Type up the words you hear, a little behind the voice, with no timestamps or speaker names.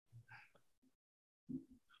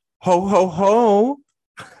Ho, ho, ho.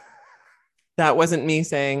 That wasn't me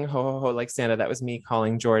saying ho, ho, ho like Santa. That was me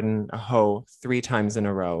calling Jordan a ho 3 times in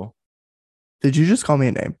a row. Did you just call me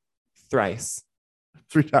a name Thrice.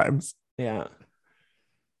 3 times? Yeah.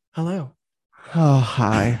 Hello. Oh,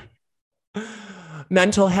 hi.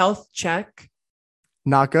 Mental health check.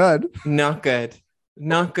 Not good. Not good.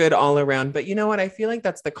 Not good all around. But you know what? I feel like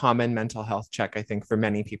that's the common mental health check, I think, for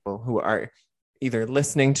many people who are either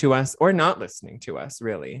listening to us or not listening to us,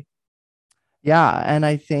 really. Yeah. And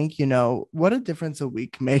I think, what a difference a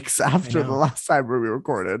week makes I after the know. last time we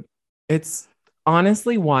recorded. It's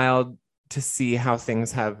honestly wild to see how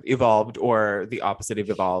things have evolved or the opposite have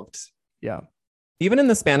evolved. Yeah. Even in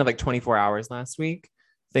the span of like 24 hours last week,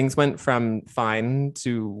 things went from fine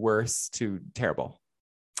to worse to terrible.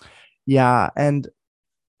 Yeah. And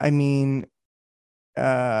I mean,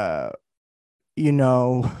 uh, you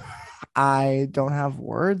know, I don't have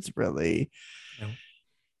words really.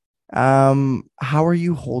 No. How are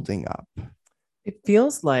you holding up? It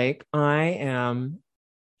feels like I am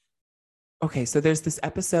okay. So there's this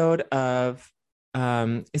episode of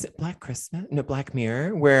is it Black Christmas? No, Black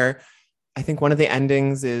Mirror, where I think one of the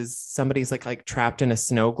endings is somebody's like trapped in a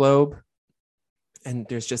snow globe and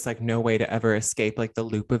there's just like no way to ever escape like the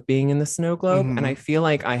loop of being in the snow globe. And I Mm-hmm. feel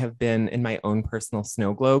like I have been in my own personal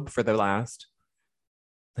snow globe for the last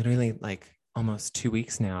literally like almost 2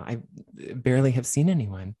 weeks now. I barely have seen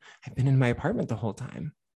anyone. I've been in my apartment the whole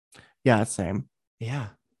time. Yeah, same. Yeah.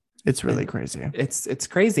 It's really And crazy. it's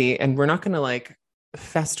crazy. And we're not gonna like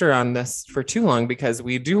fester on this for too long because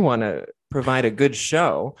we do want to provide a good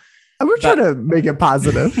show. And we're trying But to make it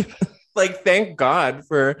positive. like thank God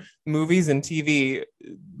for movies and TV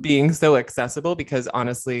being so accessible because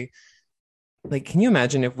honestly, like can you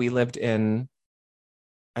imagine if we lived in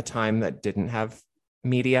a time that didn't have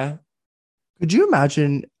media? Could you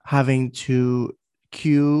imagine having to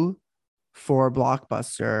queue for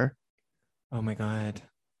Blockbuster Oh my God.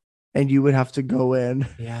 and you would have to go in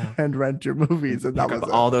Yeah. and rent your movies and that Pick up was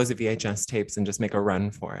it? all those VHS tapes and just make a run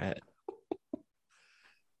for it.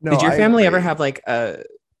 No, Did your I family ever agree. have like a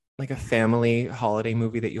family holiday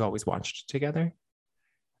movie that you always watched together?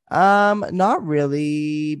 Not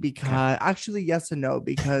really, Okay. because actually, yes and no,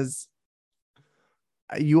 because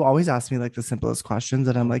you always ask me like the simplest questions,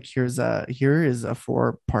 and I'm Oh. like, here is a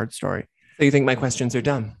 4-part story. So you think my questions are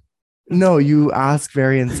dumb? No, you ask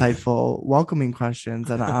very insightful, welcoming questions,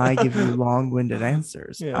 and I give you long-winded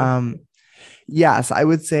answers. Yeah. Yes, I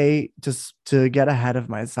would say just to get ahead of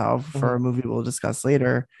myself for a Mhm. movie we'll discuss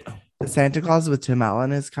later, Oh. the Santa Claus with Tim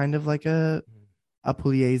Allen is kind of like a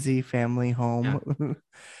Pugliese family Yeah. home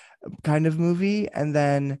kind of movie. And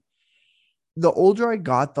then the older I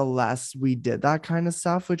got, the less we did that kind of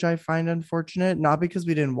stuff, which I find unfortunate. Not because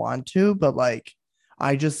we didn't want to, but like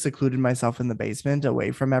I just secluded myself in the basement away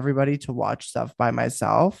from everybody to watch stuff by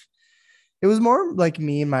myself. It was more like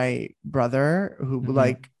me and my brother who Mhm.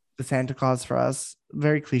 like the Santa Claus for us,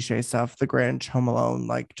 very cliche stuff, The Grinch, Home Alone,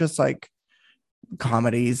 like just like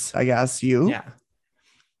comedies, I guess. You? Yeah.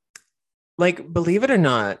 Like, believe it or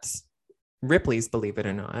not, Ripley's Believe It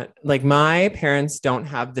or Not, like my parents don't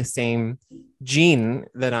have the same gene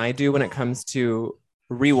that I do when it comes to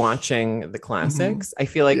rewatching the Mm-hmm. classics. I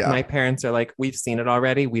feel like Yeah. my parents are like, we've seen it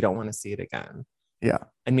already. We don't want to see it again. Yeah.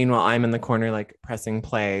 And meanwhile, I'm in the corner, like pressing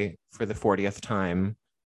play for the 40th time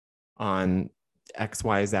on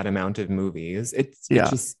XYZ amount of movies. It Yeah.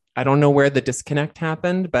 just, I don't know where the disconnect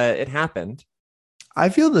happened, but it happened. I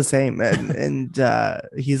feel the same, and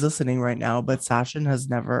he's listening right now. But Sachin has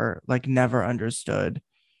never understood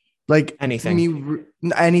like Anything. me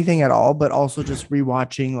anything at all, but also just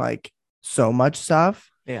rewatching like so much stuff.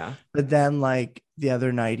 Yeah. But then like the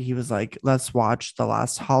other night, he was like, "Let's watch The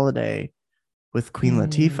Last Holiday with Queen Mm,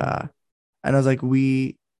 Latifah," and I was like,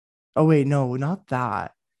 "We." Oh wait, no, not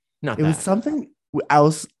that. not It was that. something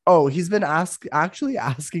else. Oh, he's been actually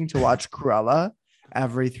asking to watch Cruella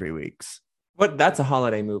every 3 weeks. What? That's a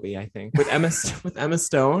holiday movie, I think, with Emma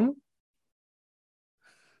Stone.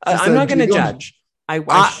 She I'm not said, going to "Jingle." judge. I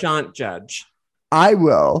I shan't judge. I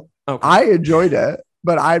will. Okay. I enjoyed it,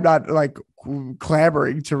 but I'm not like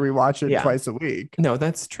clamoring to rewatch it Yeah. twice a week. No,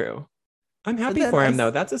 that's true. I'm But happy then for him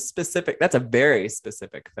though. That's a very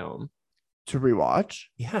specific film. to rewatch,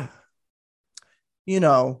 Yeah. you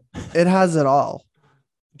know, it has it all.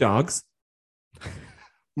 Dogs,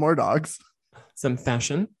 More dogs. some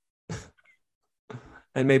fashion,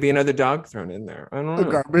 and maybe another dog thrown in there. I don't A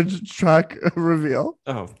know. garbage truck reveal.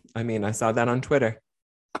 Oh, I mean, I saw that on Twitter.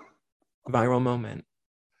 Viral moment.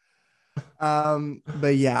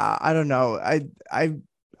 But yeah, I don't know.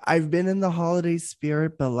 I've been in the holiday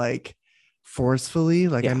spirit, but like forcefully.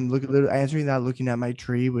 Like Yeah, I'm answering that, looking at my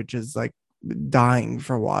tree, which is like dying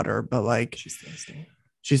for water, but like she's thirsty.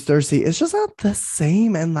 she's thirsty. It's just not the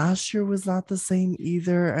same. And last year was not the same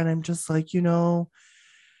either. And I'm just like, I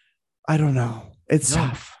don't know. It's No,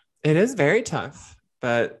 tough. it is very tough,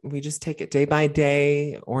 but we just take it day by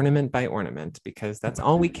day, ornament by ornament, because that's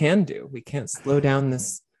all we can do. We can't slow down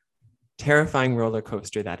this terrifying roller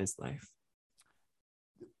coaster that is life.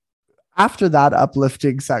 After that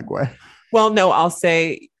uplifting segue. Well, no, I'll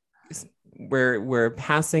say we're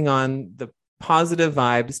passing on the positive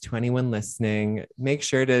vibes to anyone listening. Make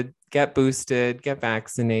sure to get boosted, get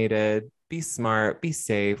vaccinated, be smart, be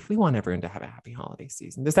safe. We want everyone to have a happy holiday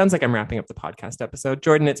season. This sounds like I'm wrapping up the podcast episode.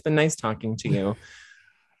 Jordan, it's been nice talking to you.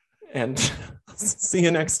 And see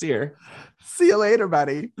you next year. See you later,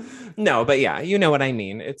 buddy. No, but yeah, you know what I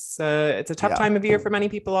mean. It's a tough time of year for many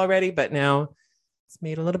people already, but now it's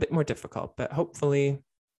made a little bit more difficult. But hopefully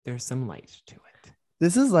there's some light to it.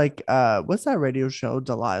 This is like what's that radio show?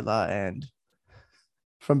 Delilah and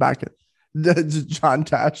from back John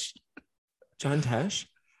Tesh. John Tesh?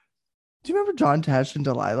 Do you remember John Tesh and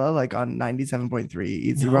Delilah like on 97.3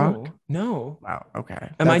 Easy Rock? No. Wow. Okay.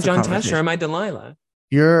 Am I John Tesh or am I Delilah?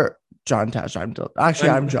 You're John Tesh. I'm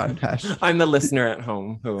John Tesh. I'm the listener at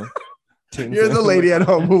home who tunes You're the lady at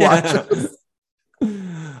home who watches.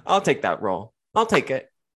 I'll take that role. I'll take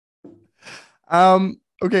it.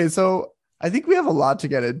 Okay, so I think we have a lot to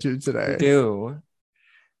get into today. We do.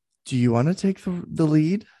 Do you want to take the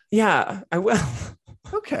lead? Yeah, I will.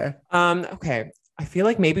 Okay. Okay. I feel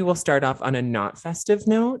like maybe we'll start off on a not festive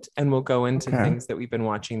note and we'll go into things that we've been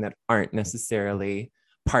watching that aren't necessarily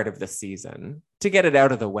part of the season to get it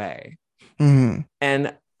out of the way. Mm-hmm.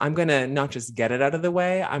 And I'm going to not just get it out of the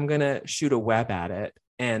way, I'm going to shoot a web at it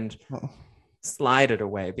and slide it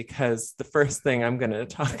away, because the first thing I'm going to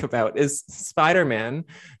talk about is Spider-Man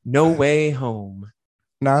No Way Home.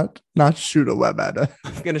 Not shoot a web at it.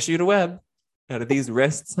 I'm going to shoot a web out of these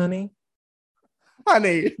wrists, honey.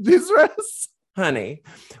 Honey, these wrists. Honey.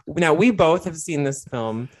 Now, we both have seen this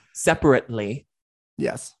film separately.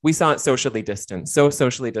 Yes. We saw it socially distanced, so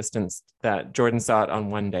socially distanced that Jordan saw it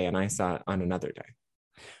on one day and I saw it on another day.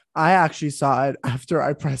 I actually saw it after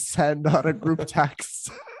I pressed send on a group text.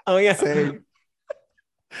 Oh, yeah. Saying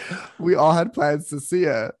we all had plans to see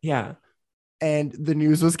it. Yeah. And the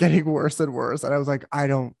news was getting worse and worse. And I was like, I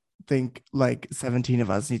don't think like 17 of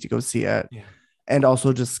us need to go see it. Yeah. And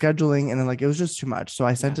also just scheduling. And then like, it was just too much. So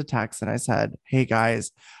I sent a text and I said, hey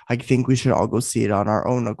guys, I think we should all go see it on our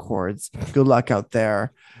own accords. Good luck out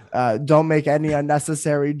there. Don't make any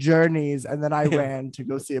unnecessary journeys. And then I ran to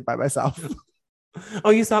go see it by myself. Oh,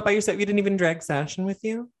 you saw it by yourself? You didn't even drag Sashin with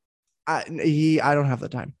you? I don't have the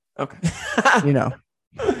time. Okay.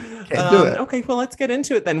 Can't do it. Okay, well, let's get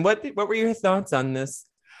into it then. What were your thoughts on this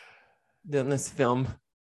film?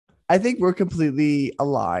 I think we're completely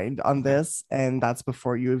aligned on this, and that's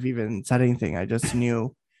before you have even said anything. I just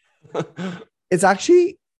knew. It's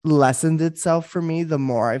actually lessened itself for me the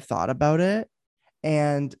more I've thought about it,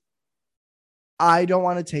 and I don't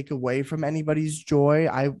want to take away from anybody's joy.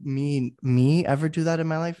 I mean, me ever do that in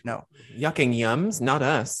my life? No. Yucking yums, not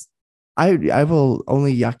us. I will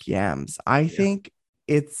only yuck yams. I think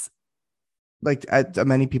it's like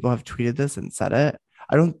many people have tweeted this and said it.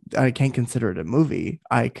 I can't consider it a movie.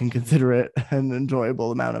 I can consider it an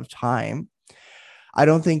enjoyable amount of time. I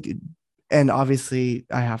don't think, and obviously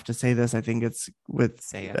I have to say this, I think it's with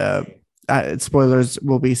spoilers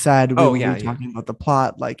will be said. We will be talking about the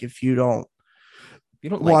plot. Like if you don't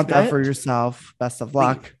want that for yourself, best of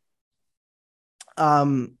luck.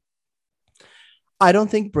 I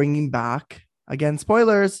don't think bringing back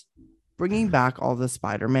all the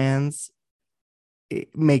Spider-Mans,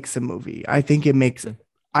 it makes a movie. I think it makes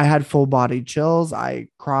I had full body chills. I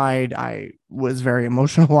cried. I was very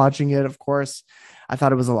emotional watching it. Of course, I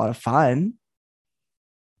thought it was a lot of fun.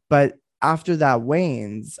 But after that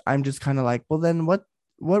wanes, I'm just kind of like, well, then what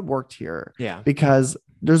worked here? Yeah. Because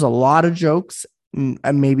there's a lot of jokes and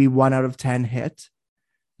maybe 1 out of 10 hit.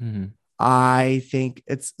 Mm-hmm. I think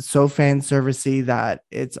it's so fan servicey that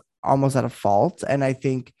it's almost at a fault. And I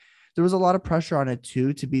think there was a lot of pressure on it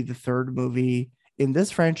too, to be the third movie in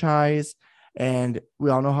this franchise. And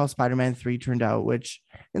we all know how Spider-Man 3 turned out, which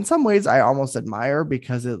in some ways I almost admire,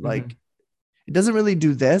 because it it doesn't really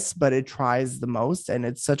do this, but it tries the most. And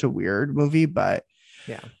it's such a weird movie, but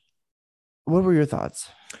yeah. What were your thoughts?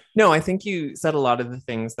 No, I think you said a lot of the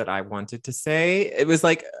things that I wanted to say. It was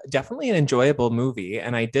like definitely an enjoyable movie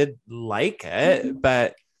and I did like it,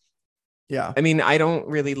 but yeah, I mean, I don't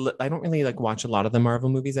really like watch a lot of the Marvel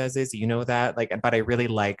movies as is, you know that, like, but I really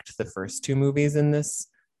liked the first 2 movies in this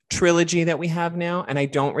trilogy that we have now. And I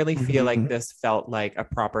don't really feel like Mhm. this felt like a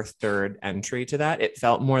proper third entry to that. It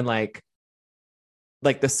felt more like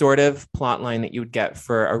the sort of plot line that you would get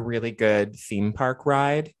for a really good theme park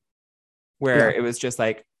ride, where Yeah. it was just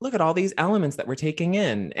like, look at all these elements that we're taking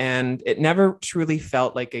in. And it never truly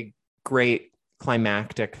felt like a great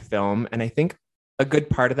climactic film. And I think a good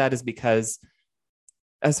part of that is because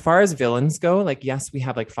as far as villains go, like, yes, we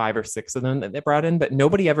have like 5 or 6 of them that they brought in, but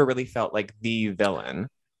nobody ever really felt like the villain.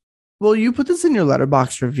 Well, you put this in your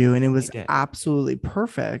letterbox review and it I was did. absolutely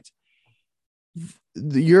perfect.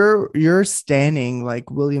 You're standing like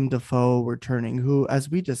William Dafoe returning, who, as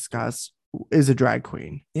we discussed, is a drag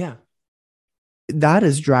queen. Yeah. That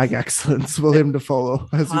is drag excellence, William Dafoe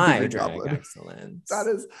as the High Green drag Goblin. That excellence.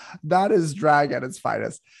 is that is drag at its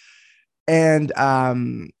finest. And oh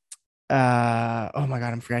my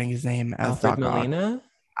god, I'm forgetting his name as Alfred Doc Ock. Molina.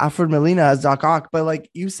 Alfred Molina as Doc Ock. But like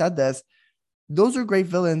you said this, those are great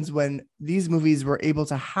villains when these movies were able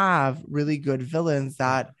to have really good villains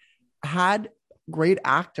Yeah. that had great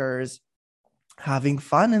actors having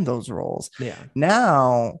fun in those roles. Yeah.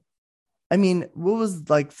 Now, I mean, what was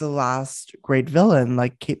like the last great villain?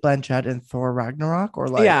 Like Kate Blanchett in Thor Ragnarok, or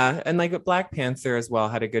like Yeah, and like Black Panther as well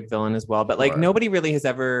had a good villain as well, but like sure. nobody really has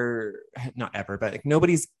ever, not ever, but like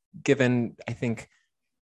nobody's given, I think,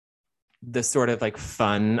 the sort of like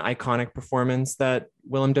fun, iconic performance that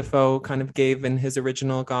Willem Dafoe kind of gave in his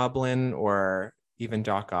original Goblin or even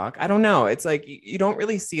Doc Ock. I don't know. It's like you don't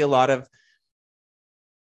really see a lot of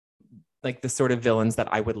like the sort of villains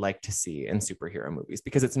that I would like to see in superhero movies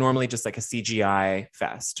because it's normally just like a CGI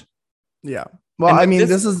fest. Yeah. Well, And I with mean, this,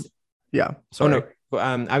 this is yeah. oh Sorry. no,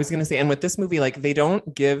 I was gonna say, and with this movie, like they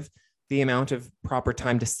don't give the amount of proper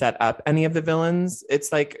time to set up any of the villains.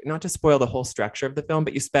 It's like not to spoil the whole structure of the film,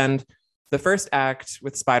 but you spend the first act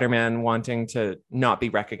with Spider-Man wanting to not be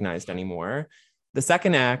recognized anymore. The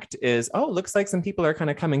second act is, oh, looks like some people are kind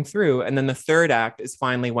of coming through. And then the third act is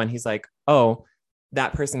finally when he's like, oh,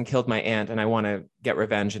 that person killed my aunt and I want to get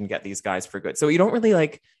revenge and get these guys for good. So you don't really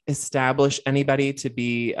like establish anybody to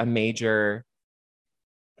be a major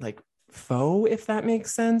like foe, if that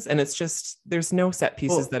makes sense. And it's just, there's no set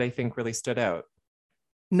pieces Well, that I think really stood out.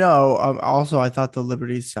 no. Also, I thought the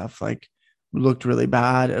Liberty stuff like looked really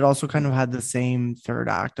bad. It also kind of Mhm. had the same third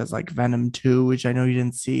act as like Venom 2, which I know you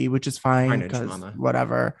didn't see, which is fine Carnage because Mama.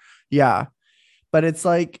 whatever. Yeah. But it's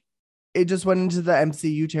like it just went into the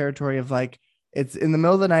MCU territory of like it's in the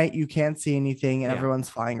middle of the night, you can't see anything, and Yeah. everyone's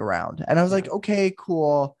flying around. And I was Yeah. like, okay,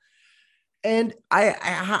 cool. And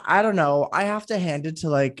I don't know. I have to hand it to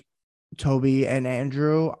like Toby and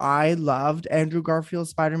Andrew. I loved Andrew Garfield's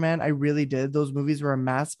Spider-Man. I really did. Those movies were a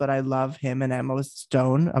mess, but I love him and Emma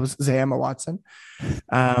Stone. I was gonna say Emma Watson.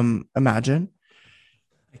 Imagine.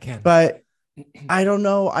 I can. But I don't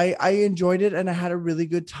know. I enjoyed it and I had a really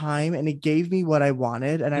good time and it gave me what I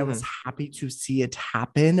wanted and I was Mhm. happy to see it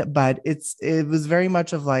happen. But it was very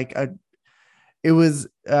much of like a it was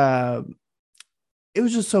uh it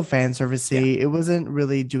was just so fan Yeah. servicey. It wasn't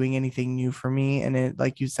really doing anything new for me. And it,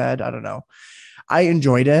 like you said, I don't know. I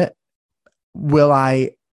enjoyed it. Will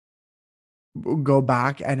I go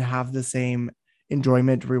back and have the same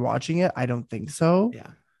enjoyment rewatching it? I don't think so.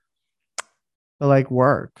 Yeah. But like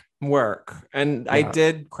work. Work. And I Yeah.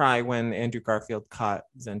 did cry when Andrew Garfield caught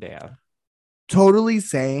Zendaya. Totally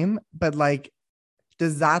same. But like,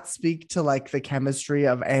 does that speak to like the chemistry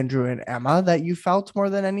of Andrew and Emma that you felt more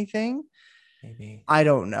than anything? Maybe. I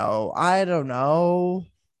don't know. I don't know.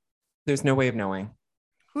 There's no way of knowing.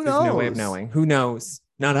 Who There's no way of knows? knowing. Who knows?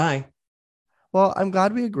 Not I. Well, I'm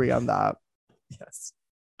glad we agree on that. Yes.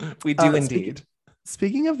 We do Speaking indeed.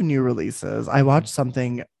 speaking of new releases, I watched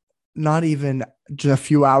something not even just a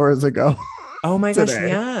few hours ago Oh my gosh, today.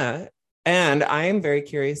 yeah. And I am very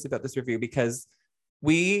curious about this review because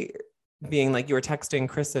we, being like you were texting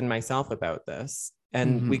Chris and myself about this,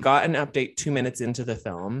 and we Mhm. got an update 2 minutes into the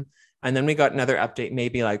film. And then we got another update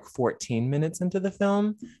maybe like 14 minutes into the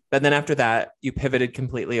film. But then after that, you pivoted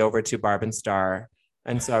completely over to Barb and Star.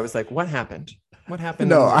 And so I was like, what happened? What happened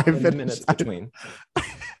No, in I the finished. minutes between?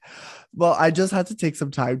 Well, I just had to take some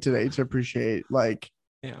time today to appreciate, like,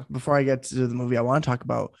 Yeah. before I get to the movie, I want to talk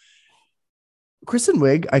about Kristen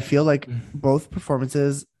Wiig. I feel like both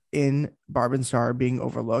performances in Barb and Star are being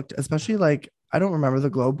overlooked, especially like, I don't remember the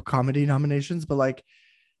Globe comedy nominations, but like,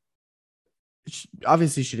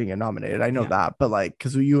 obviously she didn't get nominated. I know Yeah. that, but like,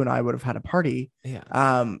 because you and I would have had a party. Yeah.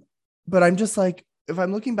 But I'm just like, if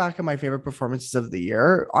I'm looking back at my favorite performances of the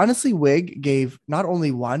year, honestly, Wig gave not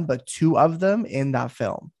only one but two of them in that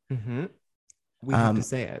film. Mm-hmm. We have to Um,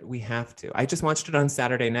 say it. We have to. I just watched it on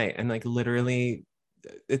Saturday night and like literally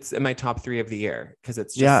it's in my top 3 of the year because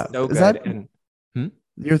it's yeah, just so is good. that And hmm?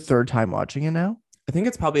 Your third time watching it now? I think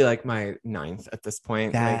it's probably like my ninth at this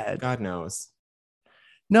point. Like, Dad. God knows.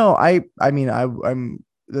 No, I mean I'm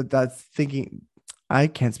that's thinking I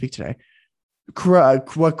can't speak today.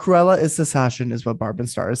 What Cruella is to Sasha is what Barb and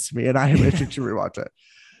Star is to me, and I am itching to rewatch it.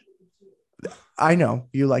 I know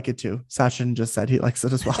you like it too. Sasha just said he likes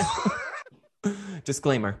it as well.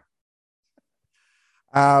 Disclaimer.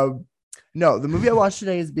 um, no, the movie I watched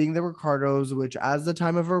today is Being the Ricardos, which, as the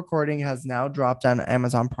time of recording, has now dropped on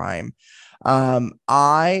Amazon Prime.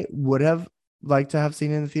 I would have liked to have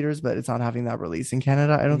seen it in the theaters, but it's not having that release in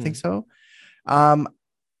Canada. I don't think so. Um,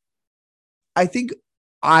 I think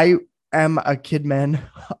I am a Kidman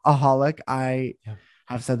aholic. I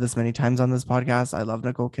have said this many times on this podcast. I love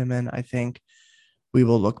Nicole Kidman. I think we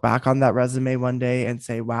will look back on that resume one day and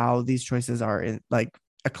say, wow, these choices are like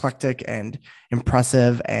eclectic and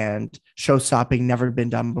impressive and show-stopping, never been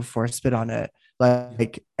done before. Spit on it.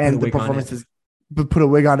 Like, and the performances, put a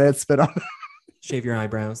wig on it, spit on it. Shave your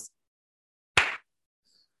eyebrows.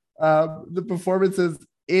 The performances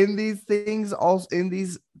in these things, also in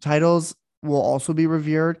these titles, will also be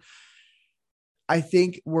revered. I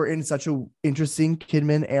think we're in such an interesting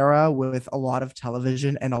Kidman era with a lot of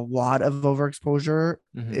television and a lot of overexposure,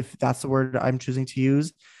 if that's the word I'm choosing to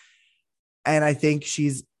use. And I think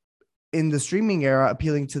she's in the streaming era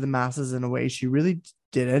appealing to the masses in a way she really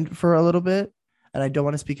didn't for a little bit. And I don't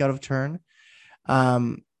want to speak out of turn.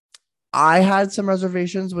 I had some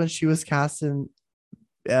reservations when she was cast in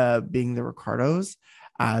Being the Ricardos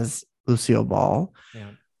as Lucille Ball. Yeah.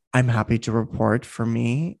 I'm happy to report, for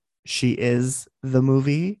me, she is the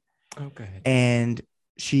movie. Okay. And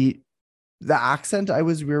the accent I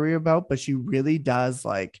was weary about, but she really does,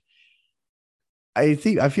 like, I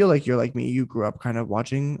feel like you're like me. You grew up kind of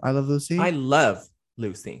watching I Love Lucy. I love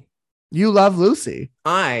Lucy. You love Lucy.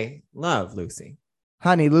 I love Lucy.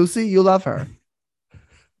 Honey, Lucy, you love her.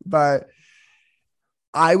 But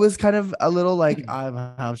I was kind of a little like,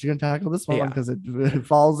 how's she going to tackle this one? Because it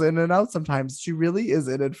falls in and out sometimes. She really is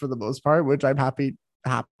in it for the most part, which I'm happy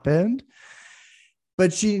happened.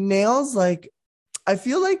 But she nails, like, I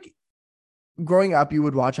feel like growing up, you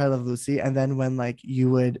would watch I Love Lucy. And then when, like, you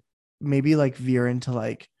would maybe, like, veer into,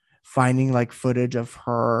 like, finding, like, footage of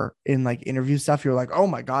her in, like, interview stuff, you're like, oh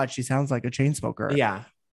my God, she sounds like a chain smoker. Yeah.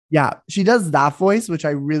 Yeah. She does that voice, which I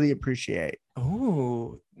really appreciate.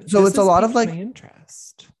 Oh, so it's a lot of, like, my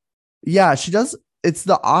interest. Yeah, she does. It's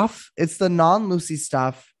the non-Lucy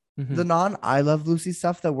stuff, the non-I Love Lucy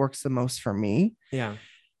stuff that works the most for me. Yeah.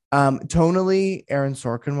 Tonally, Aaron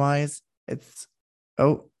Sorkin wise, it's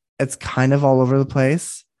kind of all over the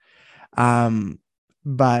place.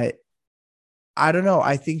 But I don't know.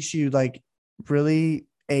 I think she, like, really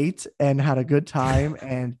ate and had a good time.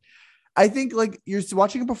 And I think, like, you're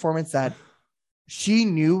watching a performance that she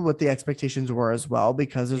knew what the expectations were as well,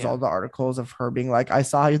 because there's all the articles of her being like, I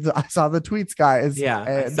saw the tweets, guys. Yeah.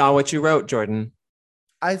 And I saw what you wrote, Jordan.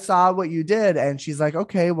 I saw what you did. And she's like,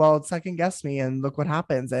 okay, well, second guess me and look what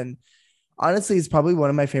happens. And honestly, it's probably one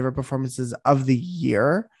of my favorite performances of the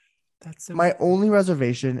year. That's so my only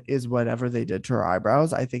reservation is whatever they did to her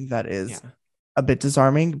eyebrows. I think that is a bit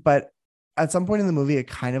disarming, but at some point in the movie, it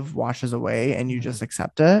kind of washes away and you just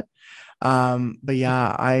accept it. But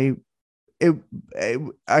yeah, I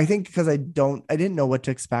think because I didn't know what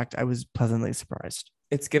to expect, I was pleasantly surprised.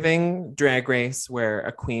 It's giving Drag Race, where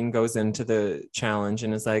a queen goes into the challenge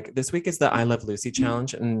and is like, this week is the I Love Lucy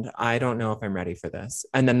challenge, and I don't know if I'm ready for this.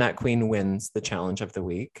 And then that queen wins the challenge of the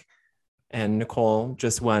week. And Nicole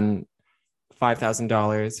just won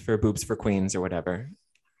 $5,000 for Boobs for Queens or whatever.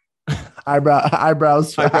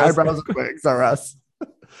 Eyebrows and wigs are us.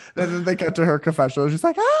 And then they get to her confessional. She's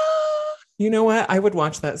like, You know what? I would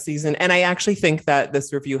watch that season. And I actually think that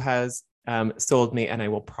this review has sold me, and I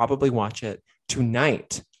will probably watch it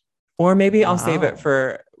tonight. Or maybe I'll save it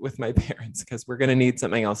for with my parents, because we're going to need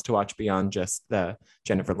something else to watch beyond just the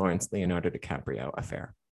Jennifer Lawrence, Leonardo DiCaprio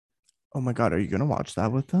affair. Oh my God, are you going to watch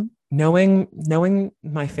that with them? Knowing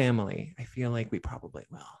my family, I feel like we probably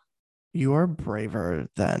will. You are braver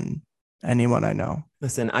than anyone I know.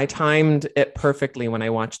 Listen, I timed it perfectly when I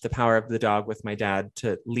watched The Power of the Dog with my dad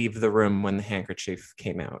to leave the room when the handkerchief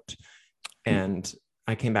came out. And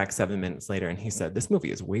I came back 7 minutes later and he said, this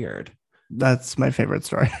movie is weird. That's my favorite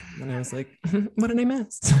story. And I was like, what did I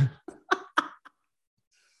miss?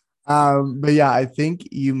 But yeah, I think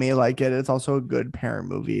you may like it. It's also a good parent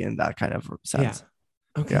movie in that kind of sense.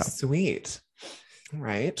 Yeah. Okay, sweet. All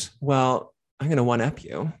right. Well, I'm going to one-up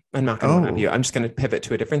you. I'm not going to one-up you. I'm just going to pivot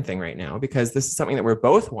to a different thing right now, because this is something that we're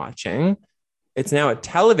both watching. It's now a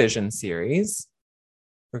television series.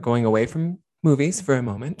 We're going away from movies for a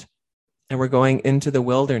moment. and we're going into the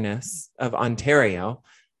wilderness of Ontario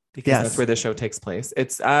because that's Yes. where the show takes place.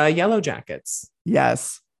 It's Yellow Jackets.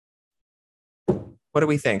 Yes. What do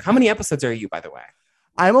we think? How many episodes are you, by the way?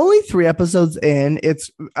 I'm only 3 episodes in. It's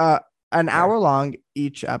an Fair. hour long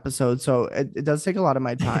each episode, so it does take a lot of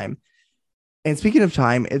my time. And speaking of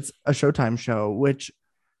time, it's a Showtime show, which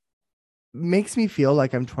makes me feel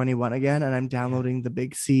like I'm 21 again and I'm downloading the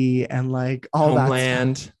Big C and like all that stuff.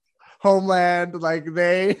 Homeland. Homeland, like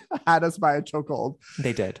they had us by a chokehold.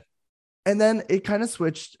 They did. And then it kind of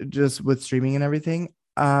switched just with streaming and everything.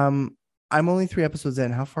 I'm only 3 episodes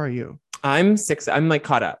in. How far are you? I'm 6. I'm like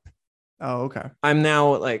caught up. Oh, okay. I'm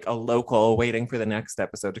now like a local waiting for the next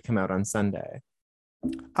episode to come out on Sunday.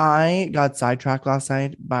 I got sidetracked last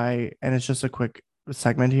night and it's just a quick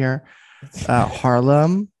segment here.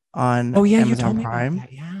 Harlem on Oh yeah, you Amazon told me Prime. about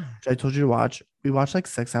that. Yeah. Which I told you to watch. We watched like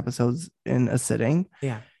 6 episodes in a sitting.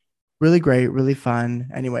 Yeah. Really great, really fun.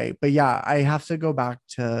 Anyway, but yeah, I have to go back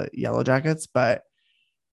to Yellow Jackets, but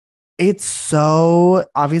it's so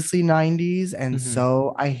obviously 90s. And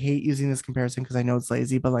so I hate using this comparison because I know it's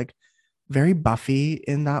lazy, but like very Buffy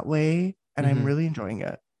in that way. And I'm really enjoying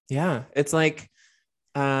it. Yeah. It's like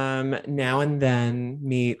Now and Then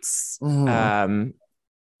meets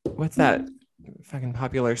what's that fucking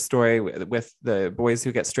popular story with the boys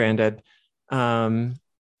who get stranded?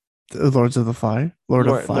 Lords of the Fly, Lord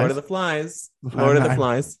of the Flies, Lord of the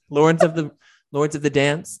Flies, Lords of the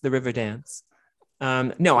Dance, the River Dance.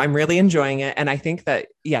 No, I'm really enjoying it, and I think that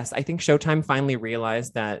yes, I think Showtime finally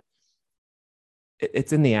realized that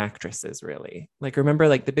it's in the actresses. Really, like remember,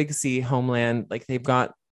 like the Big C, Homeland, like they've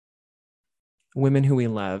got women who we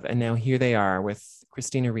love, and now here they are with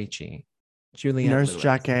Christina Ricci, Juliette Nurse Lewis.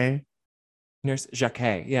 Jacquet. Nurse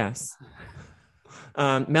Jacquet, yes.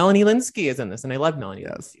 Melanie Linsky is in this, and I love Melanie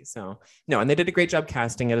Linsky. So no, and they did a great job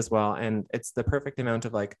casting it as well. And it's the perfect amount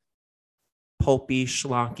of like pulpy,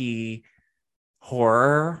 schlocky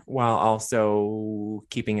horror while also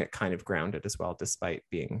keeping it kind of grounded as well, despite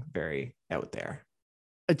being very out there.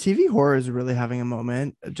 A TV horror is really having a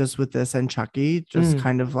moment just with this and Chucky, just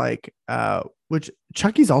kind of like which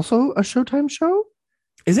Chucky's also a Showtime show.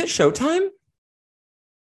 Is it Showtime?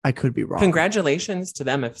 I could be wrong. Congratulations to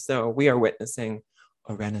them if so. We are witnessing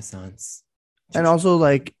a renaissance. And also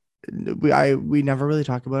like we never really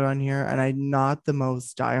talk about it on here, and I'm not the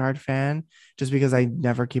most diehard fan just because I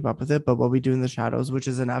never keep up with it. But What We Do in the Shadows, which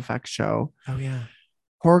is an FX show. Oh yeah.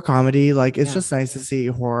 Horror comedy. Like it's just nice to see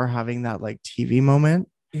horror having that like TV moment.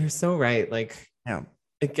 You're so right. Like yeah,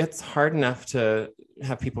 it gets hard enough to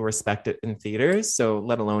have people respect it in theaters. So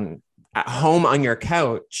let alone at home on your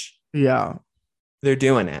couch. Yeah. They're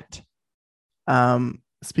doing it.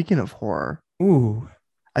 Speaking of horror. Ooh.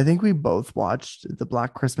 I think we both watched the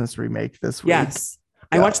Black Christmas remake this week. Yes.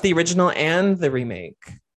 Yeah. I watched the original and the remake.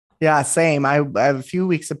 Yeah, same. I have a few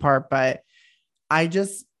weeks apart, but I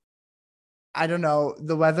don't know.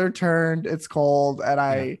 The weather turned, it's cold,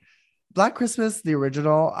 and Black Christmas, the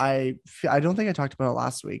original, I don't think I talked about it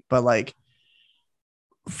last week, but like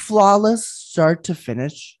flawless start to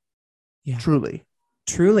finish. Yeah. Truly.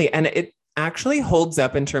 And it actually holds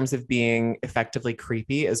up in terms of being effectively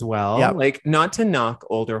creepy as well. Yep. Like not to knock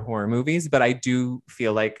older horror movies, but I do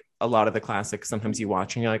feel like a lot of the classics sometimes you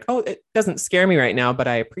watch and you're like, oh, it doesn't scare me right now, but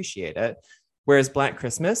I appreciate it. Whereas Black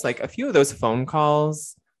Christmas, like a few of those phone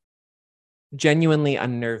calls genuinely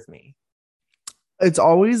unnerve me. It's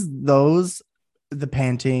always the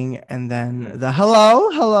panting and then the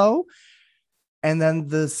hello. And then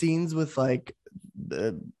the scenes with like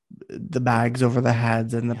the bags over the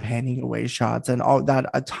heads and the panning away shots and all that,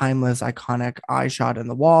 a timeless, iconic eye shot in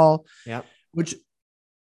the wall. Yep. Which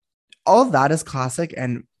all of that is classic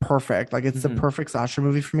and perfect. Like it's the perfect slasher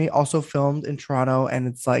movie for me. Also filmed in Toronto, and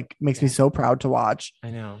it's like makes me so proud to watch.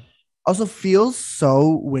 I know. Also feels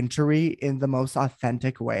so wintry in the most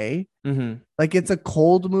authentic way. Like it's a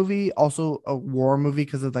cold movie, also a war movie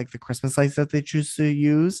because of like the Christmas lights that they choose to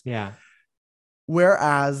use. Yeah.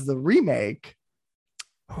 Whereas the remake,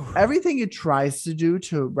 everything it tries to do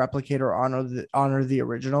to replicate or honor the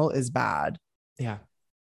original is bad. Yeah.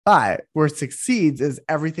 But where it succeeds is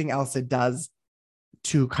everything else it does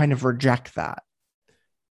to kind of reject that.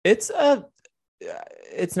 It's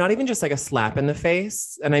not even just like a slap in the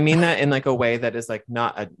face. And I mean that in like a way that is like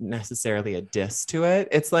not necessarily a diss to it.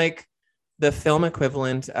 It's like the film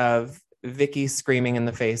equivalent of Vicky screaming in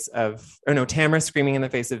the face of, or no, Tamara screaming in the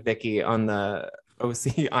face of Vicky on the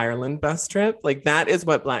OC Ireland bus trip. Like that is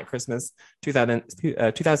what Black Christmas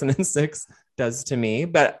 2006 does to me.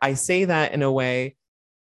 But I say that in a way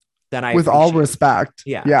that I with all respect.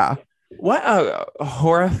 Yeah. What a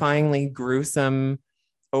horrifyingly gruesome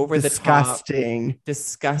over the top, Disgusting.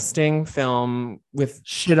 disgusting film with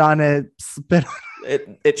Shit on it, spit on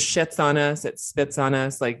it shits on us, it spits on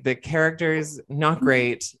us. Like the characters, not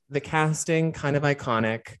great. The casting, kind of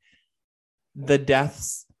iconic. The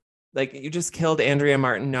deaths, like you just killed Andrea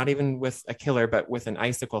Martin, not even with a killer, but with an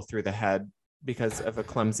icicle through the head because of a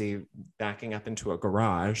clumsy backing up into a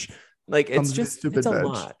garage. Like it's clumsy, just, it's stupid a bitch.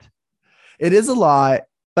 lot. It is a lot,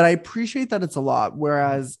 but I appreciate that it's a lot.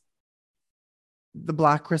 Whereas the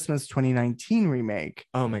Black Christmas 2019 remake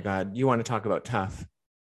Oh my God. You want to talk about tough?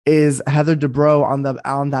 is Heather Dubrow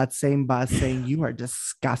on that same bus saying, "You are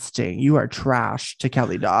disgusting. You are trash" to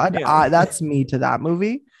Kelly Dodd. Yeah. That's me to that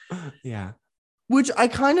movie, Yeah. which I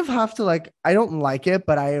kind of have to like. I don't like it,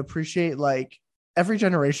 but I appreciate like every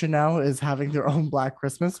generation now is having their own Black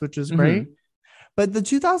Christmas, which is great. Mm-hmm. But the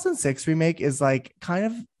 2006 remake is like kind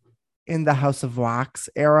of in the House of Wax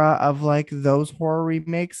era of like those horror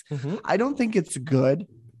remakes. Mm-hmm. I don't think it's good,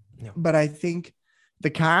 No. but I think the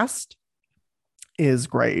cast is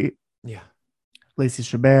great. Yeah. Lacey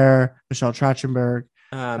Chabert, Michelle Trachtenberg,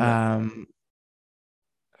 Um, um,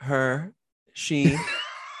 her, she,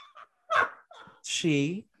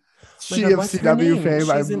 she. My she God, of what's her CW name?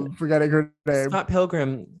 fame. She's in I'm forgetting her name. Scott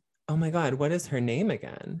Pilgrim. Oh my God, what is her name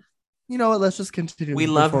again? You know what? Let's just continue We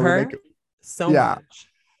this love before we make her it. so Yeah. much.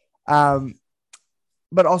 Um,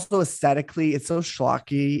 but also aesthetically, it's so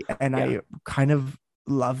schlocky, and Yeah. I kind of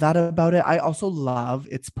love that about it. I also love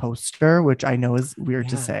its poster, which I know is weird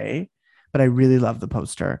to Yeah. say, but I really love the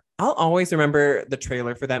poster. I'll always remember the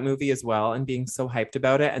trailer for that movie as well and being so hyped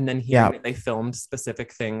about it. And then hearing Yeah. that they filmed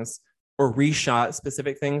specific things or reshot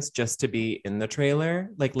specific things just to be in the trailer,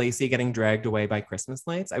 like Lacey getting dragged away by Christmas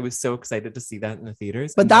lights. I was so excited to see that in the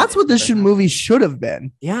theaters. But And then that's it what never this happened. movie should have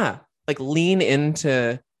been. Yeah. Like lean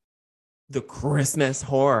into the Christmas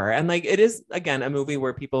horror. And like it is, again, a movie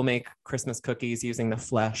where people make Christmas cookies using the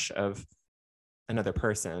flesh of another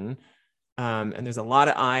person. And there's a lot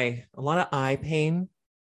of eye pain,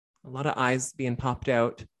 a lot of eyes being popped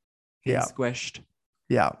out and Yeah. squished.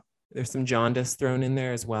 Yeah. There's some jaundice thrown in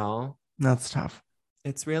there as well. That's tough.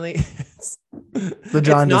 It's really The it's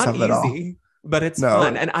jaundice not of it all. easy, but it's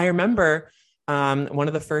fun. No. And I remember one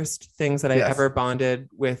of the first things that I Yes. ever bonded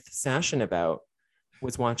with Sashin about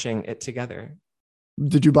was watching it together.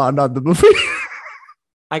 Did you bond on the movie?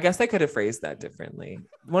 I guess I could have phrased that differently.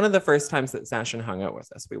 One of the first times that Sashin hung out with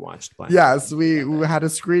us, we watched Black. Yes, we had a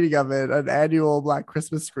screening of it, an annual Black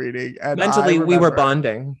Christmas screening. And Mentally, we were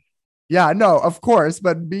bonding. Yeah, no, of course.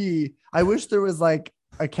 But me, I wish there was like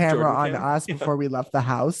a camera Jordan on cam. us Yeah. before we left the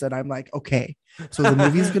house. And I'm like, okay, so the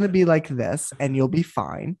movie's going to be like this and you'll be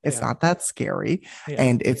fine. It's Yeah. not that scary. Yeah.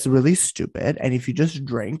 And it's really stupid. And if you just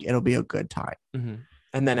drink, it'll be a good time. Mm-hmm.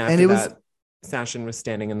 And then And after it that, Sashin was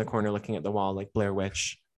standing in the corner looking at the wall like Blair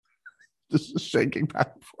Witch. Just shaking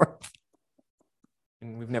back and forth.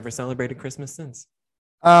 And we've never celebrated Christmas since.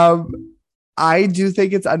 I do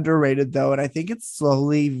think it's underrated though, and I think it's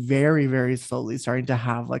slowly, very, very slowly starting to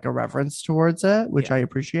have like a reverence towards it, which Yeah. I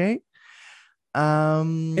appreciate.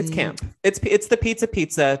 It's camp. It's the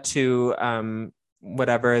pizza to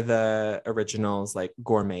whatever the original's like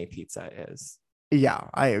gourmet pizza is. Yeah,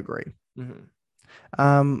 I agree.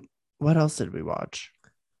 Mm-hmm. What else did we watch?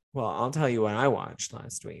 Well, I'll tell you what I watched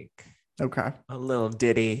last week. Okay. A little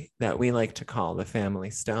ditty that we like to call the Family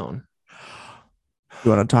Stone.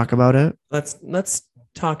 You want to talk about it? Let's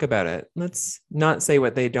talk about it. Let's not say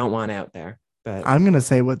what they don't want out there, but I'm gonna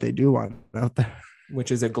say what they do want out there,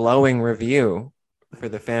 which is a glowing review for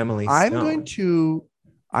the Family Stone.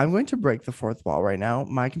 I'm going to break the fourth wall right now.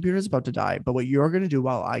 My computer is about to die, but what you're going to do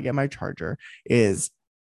while I get my charger is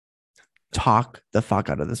talk the fuck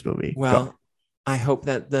out of this movie. Well, Go. I hope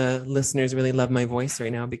that the listeners really love my voice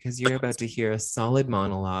right now because you're about to hear a solid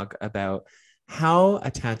monologue about how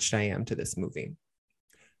attached I am to this movie.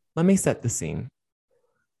 Let me set the scene.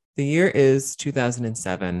 The year is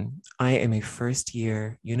 2007. I am a first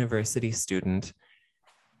year university student.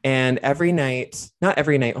 And every night, not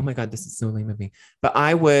every night, oh my God, this is so lame of me, but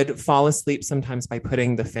I would fall asleep sometimes by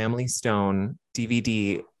putting the Family Stone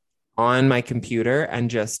DVD on my computer and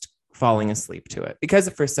just falling asleep to it. Because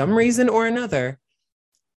for some reason or another,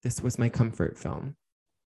 this was my comfort film.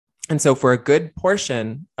 And so for a good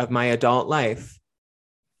portion of my adult life,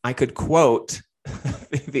 I could quote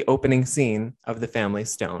the opening scene of the Family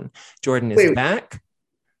Stone. Jordan is back.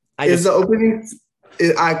 The opening...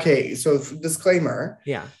 Okay, so disclaimer.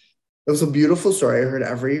 Yeah. It was a beautiful story. I heard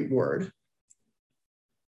every word.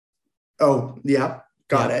 Oh, yeah.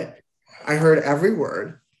 Got it. I heard every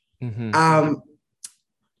word. Mm-hmm.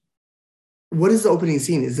 what is the opening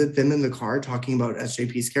scene? Is it them in the car talking about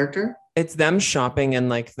SJP's character? It's them shopping in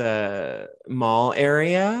like the mall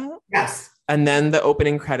area. Yes. And then the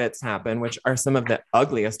opening credits happen, which are some of the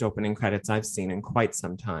ugliest opening credits I've seen in quite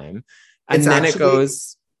some time. It's And then it actually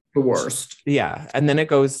goes, the worst. yeah. And then it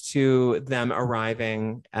goes to them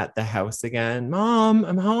arriving at the house again. Mom,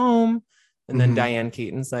 I'm home. And then Mhm. Diane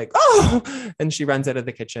Keaton's like, oh, and she runs out of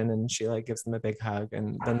the kitchen and she like gives them a big hug.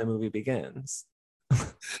 And then the movie begins.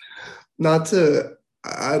 Not to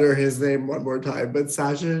utter his name one more time, but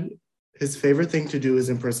Sasha, his favorite thing to do is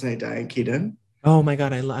impersonate Diane Keaton. Oh my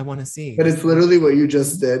God, I want to see. But it's literally what you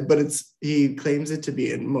just did. But he claims it to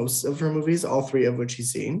be in most of her movies, all three of which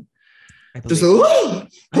he's seen. I Just believe,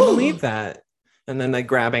 I believe that. And then like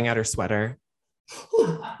grabbing at her sweater.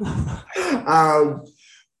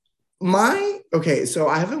 Okay, so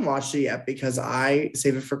I haven't watched it yet because I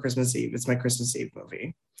save it for Christmas Eve. It's my Christmas Eve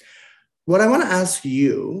movie. What I want to ask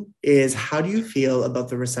you is, how do you feel about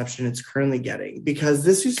the reception it's currently getting? Because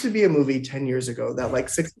this used to be a movie 10 years ago that like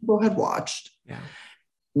 6 people had watched. Yeah.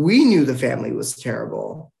 We knew the family was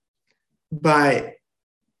terrible, but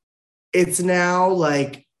it's now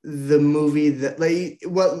like the movie that like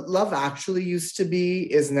what Love Actually used to be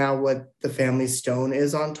is now what The Family Stone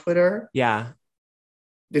is on Twitter. Yeah.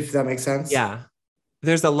 If that makes sense. Yeah.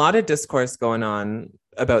 There's a lot of discourse going on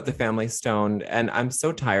about The Family Stone, and I'm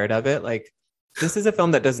so tired of it. Like, this is a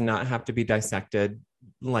film that does not have to be dissected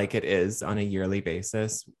like it is on a yearly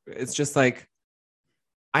basis. It's just like,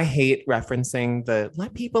 I hate referencing the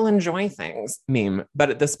let people enjoy things meme. But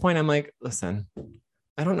at this point, I'm like, listen,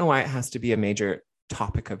 I don't know why it has to be a major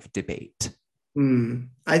topic of debate.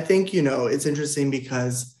 I think, it's interesting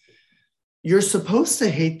because you're supposed to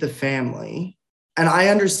hate the family. And I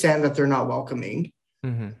understand that they're not welcoming.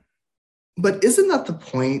 Mm-hmm. But isn't that the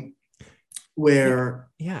point where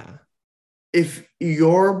yeah, if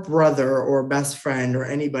your brother or best friend or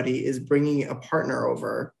anybody is bringing a partner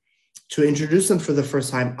over to introduce them for the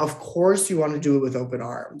first time, of course you want to do it with open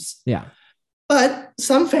arms. Yeah. But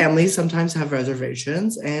some families sometimes have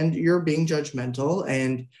reservations and you're being judgmental,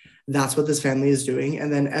 and that's what this family is doing.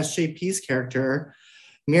 And then SJP's character,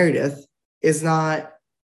 Meredith, is not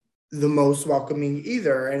the most welcoming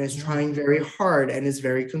either, and is trying very hard and is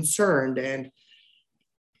very concerned. And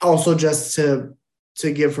also, just to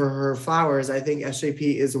give her flowers, I think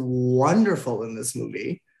SJP is wonderful in this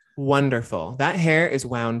movie. Wonderful. That hair is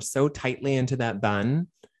wound so tightly into that bun,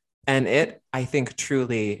 and it, I think,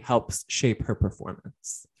 truly helps shape her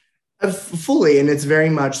performance. Fully, and it's very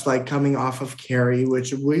much like coming off of Carrie,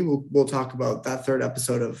 which we'll talk about that third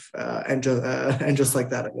episode of and just like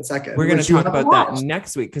that in a second. We're going to talk about that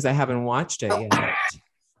next week because I haven't watched it yet.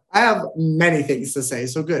 I have many things to say,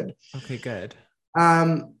 so good. Okay, good.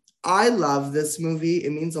 I love this movie.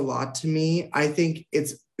 It means a lot to me. I think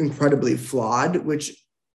it's incredibly flawed, which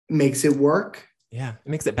makes it work. Yeah, it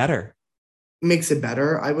makes it better. Makes it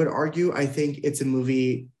better, I would argue. I think it's a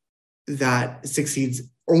movie that succeeds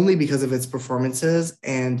only because of its performances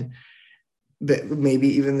and maybe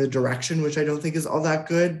even the direction, which I don't think is all that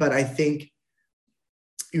good. But I think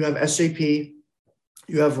you have SJP,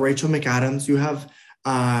 you have Rachel McAdams, you have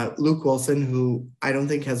Luke Wilson, who I don't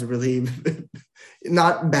think has really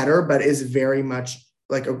not better, but is very much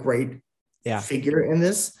like a great figure in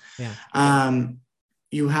this. Yeah.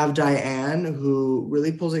 You have Diane, who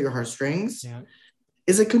really pulls at your heartstrings. Yeah.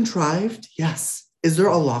 Is it contrived? Yes. Is there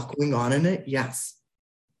a lot going on in it? Yes.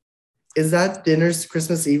 Is that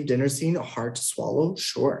Christmas Eve dinner scene hard to swallow?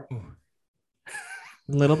 Sure. A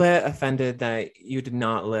little bit offended that you did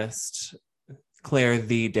not list Claire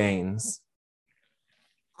the Danes.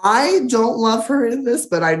 I don't love her in this,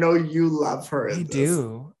 but I know you love her in this. I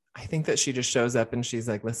do. I think that she just shows up and she's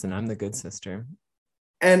like, listen, I'm the good sister.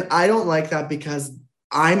 And I don't like that because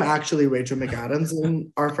I'm actually Rachel McAdams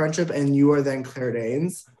in our friendship, and you are then Claire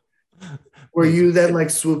Danes. Where you then like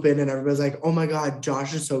swoop in and everybody's like, oh my God,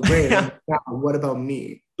 Josh is so great. Like, wow, what about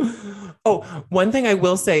me? Oh, one thing I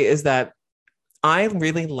will say is that I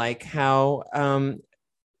really like how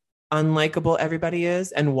unlikable everybody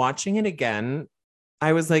is. And watching it again,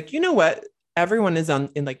 I was like, you know what? Everyone is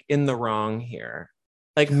in the wrong here.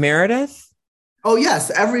 Like Meredith. Oh, yes.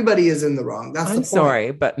 Everybody is in the wrong. That's the point. I'm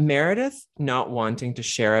sorry, but Meredith not wanting to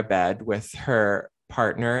share a bed with her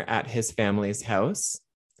partner at his family's house,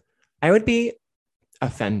 I would be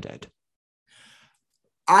offended.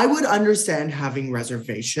 I would understand having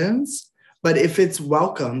reservations, but if it's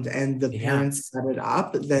welcomed and the parents set it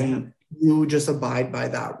up, then you just abide by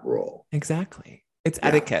that rule. Exactly. It's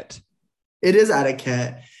etiquette. It is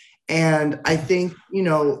etiquette. And I think,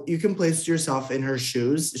 you can place yourself in her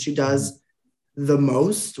shoes. She does the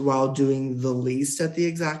most while doing the least at the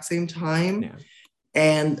exact same time. Yeah.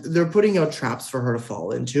 And they're putting out traps for her to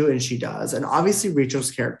fall into, and she does. And obviously,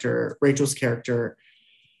 Rachel's character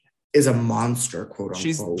is a monster, quote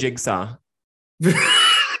She's unquote. Jigsaw.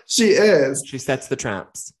 She is. She sets the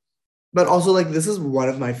traps. But also, like, this is one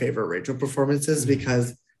of my favorite Rachel performances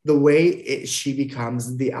because the way she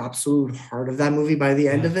becomes the absolute heart of that movie by the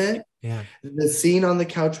end of it. Yeah. The scene on the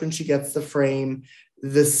couch when she gets the frame,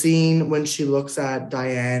 the scene when she looks at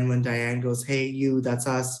Diane, when Diane goes, "Hey, you, that's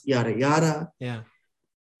us," yada, yada. Yeah.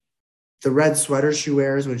 The red sweater she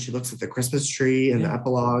wears when she looks at the Christmas tree in the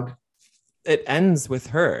epilogue. It ends with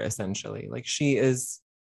her, essentially. Like, she is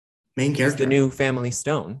Main character. She's the new family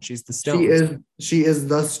stone. She's the stone. She is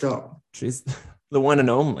the stone. She's the one and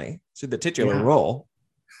only. She's the titular role.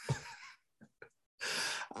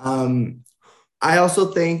 I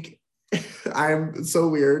also think I'm so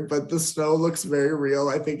weird, but the snow looks very real.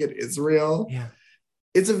 I think it is real. Yeah.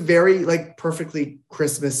 It's a very like perfectly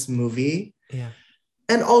Christmas movie. Yeah.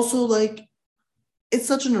 And also like it's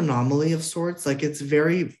such an anomaly of sorts. Like it's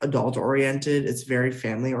very adult oriented. It's very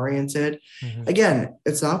family oriented. Mm-hmm. Again,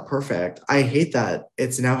 it's not perfect. I hate that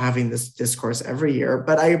it's now having this discourse every year,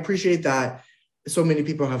 but I appreciate that so many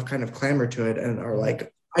people have kind of clamored to it and are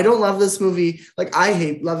like, I don't love this movie. Like I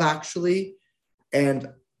hate Love Actually. And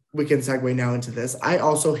we can segue now into this. I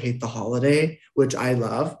also hate The Holiday, which I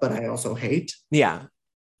love, but I also hate. Yeah.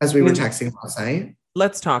 As we were texting last night.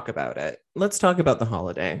 Let's talk about it. Let's talk about The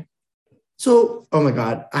Holiday. So, oh my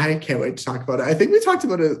God, I can't wait to talk about it. I think we talked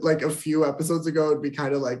about it like a few episodes ago and we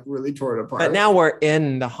kind of like really tore it apart. But now we're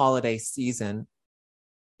in the holiday season.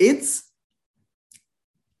 It's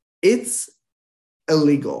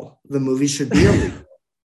illegal. The movie should be illegal.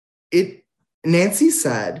 Nancy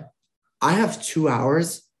said, I have 2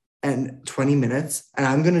 hours and 20 minutes and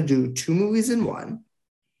I'm going to do 2 movies in one.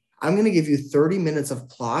 I'm going to give you 30 minutes of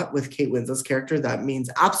plot with Kate Winslet's character that means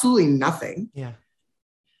absolutely nothing. Yeah.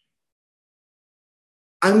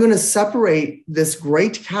 I'm going to separate this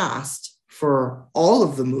great cast for all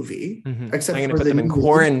of the movie, except I'm going to put them in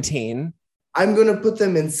quarantine. I'm going to put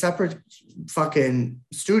them in separate fucking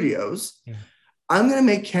studios. Yeah. I'm going to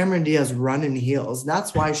make Cameron Diaz run in heels.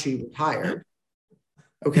 That's why she retired.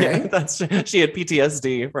 Okay. Yeah, she had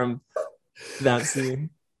PTSD from that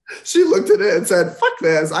scene. She looked at it and said, fuck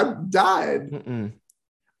this. I'm done.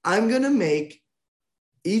 I'm going to make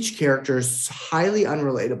each character highly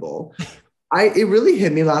unrelatable. It really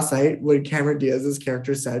hit me last night when Cameron Diaz's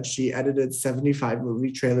character said she edited 75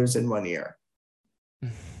 movie trailers in 1 year.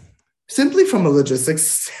 Simply from a logistics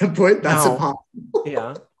standpoint, that's impossible.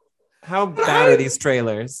 Yeah. How bad are these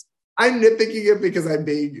trailers? I'm nitpicking it because I'm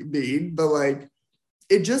being mean, but like,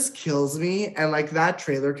 it just kills me. And like that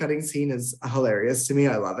trailer cutting scene is hilarious to me.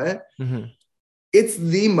 I love it. It's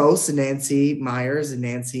the most Nancy Meyers and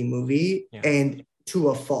Nancy movie. Yeah. And to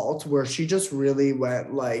a fault where she just really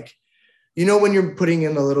went like, you know, when you're putting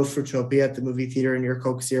in a little Fruitopia at the movie theater and your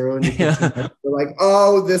Coke Zero and you're like,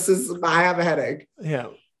 oh, I have a headache. Yeah.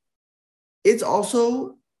 It's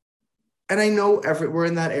also, and I know we're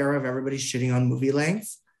in that era of everybody shitting on movie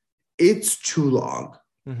lengths. It's too long.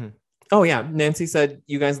 Oh, yeah. Nancy said,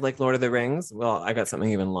 you guys like Lord of the Rings? Well, I got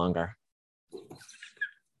something even longer.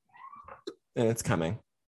 And it's coming.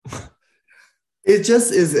 It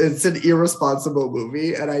just is. It's an irresponsible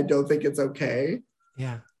movie, and I don't think it's okay.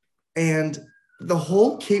 Yeah. And the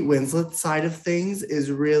whole Kate Winslet side of things is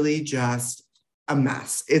really just a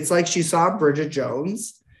mess. It's like she saw Bridget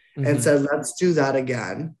Jones and said, let's do that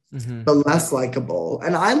again, but less likable.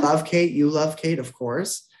 And I love Kate. You love Kate, of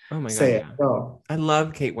course. Oh my God. Yeah. Oh. I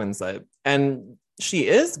love Kate Winslet. And she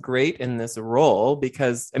is great in this role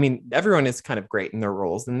because, I mean, everyone is kind of great in their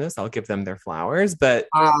roles in this. I'll give them their flowers, but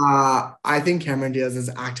I think Cameron Diaz is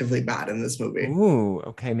actively bad in this movie. Ooh,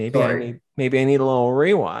 okay. Maybe I need a little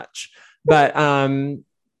rewatch. But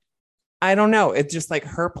I don't know. It's just like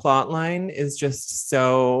her plot line is just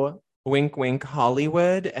so wink, wink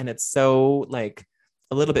Hollywood. And it's so like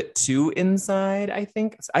a little bit too inside, I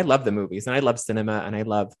think. I love the movies and I love cinema and I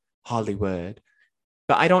love Hollywood.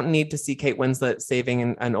 But I don't need to see Kate Winslet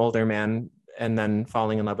saving an older man and then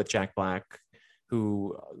falling in love with Jack Black,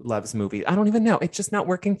 who loves movies. I don't even know. It's just not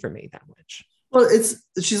working for me that much. Well,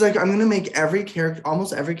 she's like, I'm going to make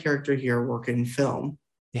almost every character here work in film.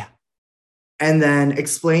 Yeah. And then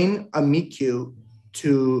explain a meet cute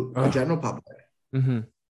to the general public.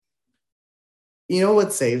 You know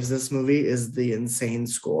what saves this movie is the insane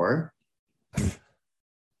score,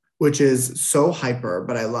 which is so hyper,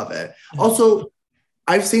 but I love it. Also,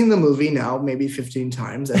 I've seen the movie now maybe 15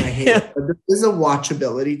 times and I hate it. But there is a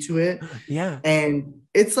watchability to it. Yeah. And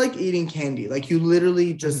it's like eating candy. Like you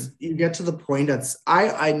literally Mhm. just you get to the point that's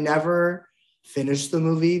I never finish the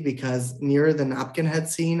movie because near the napkin head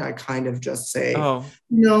scene, I kind of just say, Oh,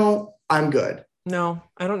 no, I'm good. no,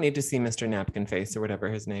 I don't need to see Mr. Napkin Face or whatever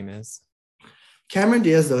his name is. Cameron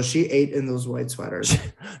Diaz, though, she ate in those white She, sweaters.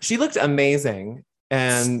 she looked amazing.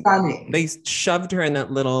 And Stunning. they shoved her in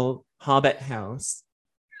that little hobbit house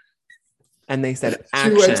and they said She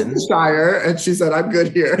went to the action. Shire and she said, I'm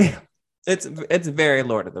good here. It's very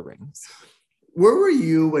Lord of the Rings. Where were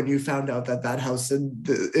you when you found out that that house in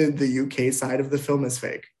the UK side of the film is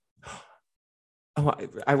fake? Oh,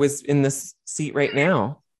 I was in this seat right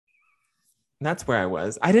now. That's where I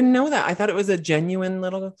was. I didn't know that. I thought it was a genuine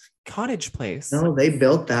little cottage place. No, they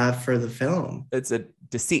built that for the film. It's a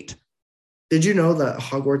deceit. Did you know that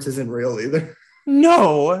Hogwarts isn't real either?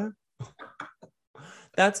 No,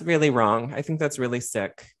 that's really wrong. I think that's really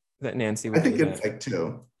sick that Nancy I would do think it's that. fake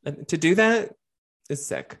too. To do that is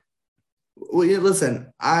sick. Well, yeah,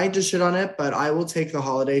 listen, I just shit on it, but I will take The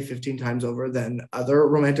Holiday 15 times over than other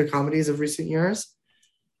romantic comedies of recent years.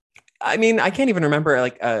 I mean, I can't even remember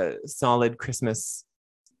like a solid Christmas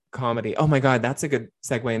comedy. Oh my God, that's a good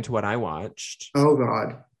segue into what I watched. Oh,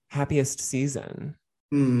 God. Happiest Season,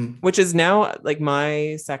 Hmm. which is now like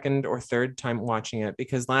my second or third time watching it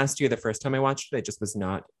because last year, the first time I watched it, it just was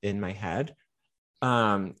not in my head.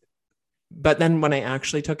 Um, but then when I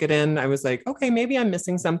actually took it in, I was like, okay, maybe I'm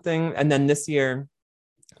missing something. And then this year,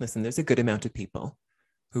 listen, there's a good amount of people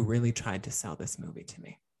who really tried to sell this movie to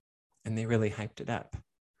me and they really hyped it up.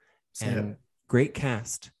 And great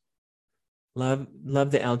cast. Love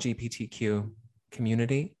the LGBTQ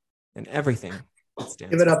community and everything.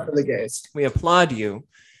 Give it up for the gays. We applaud you.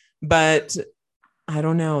 But I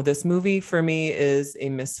don't know. This movie for me is a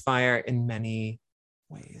misfire in many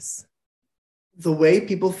ways. The way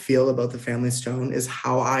people feel about The Family Stone is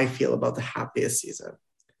how I feel about The Happiest Season.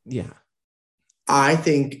 Yeah. I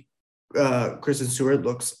think Kristen Stewart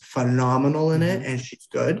looks phenomenal in it and she's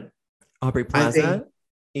good. Aubrey I think Plaza,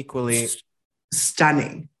 equally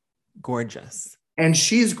stunning. gorgeous. And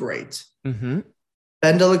she's great. Mm-hmm.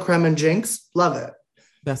 Ben de la Creme and Jinx, love it.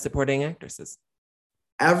 Best supporting actresses.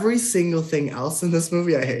 Every single thing else in this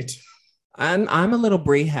movie, I hate. I'm a little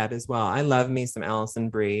Brie head as well. I love me some Alison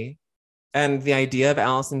Brie. And the idea of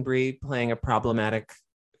Alison Brie playing a problematic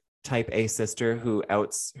type A sister who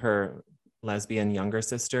outs her lesbian younger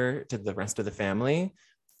sister to the rest of the family,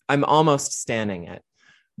 I'm almost standing it.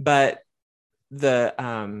 But the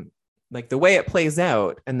like the way it plays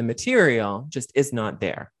out and the material just is not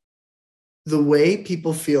there. The way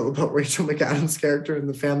people feel about Rachel McAdams' character in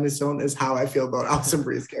The Family Stone is how I feel about Alison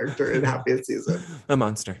Brie's character in Happiest Season. A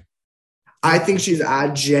monster. I think she's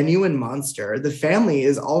a genuine monster. The family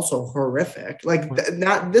is also horrific. Like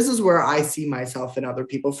this is where I see myself and other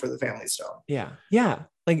people for The Family Stone. Yeah.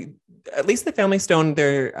 Like at least The Family Stone,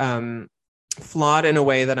 they're flawed in a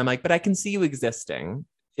way that I'm like, but I can see you existing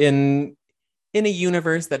in a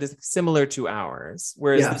universe that is similar to ours.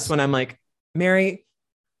 Whereas this one, I'm like, Mary,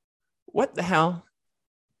 what the hell?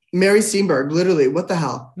 Mary Steenburgen, literally, what the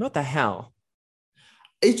hell? What the hell?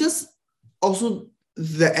 It just also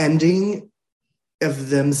the ending of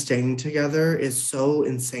them staying together is so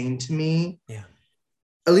insane to me. Yeah.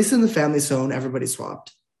 At least in The Family Stone, everybody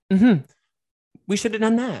swapped. Mm-hmm. We should have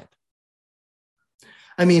done that.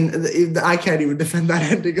 I mean, I can't even defend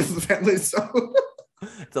that ending of The Family Stone.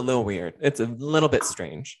 It's a little weird. It's a little bit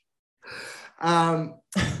strange.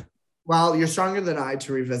 Well, you're stronger than I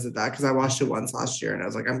to revisit that because I watched it once last year and I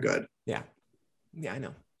was like, I'm good. Yeah, I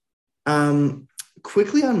know.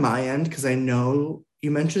 Quickly on my end, because I know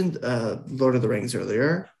you mentioned Lord of the Rings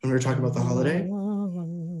earlier when we were talking about The Holiday.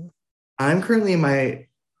 I'm currently in my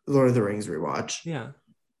Lord of the Rings rewatch. Yeah.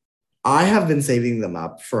 I have been saving them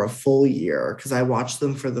up for a full year because I watched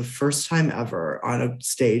them for the first time ever on a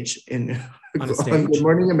stage on Good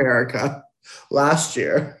Morning America last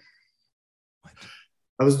year. What?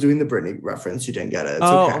 I was doing the Britney reference. You didn't get it. It's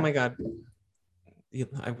okay. Oh my God.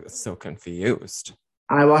 I was so confused.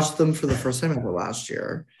 I watched them for the first time ever last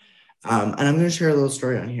year. And I'm going to share a little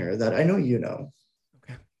story on here that I know you know.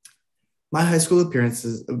 Okay. My high school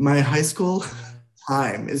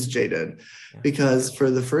time is jaded because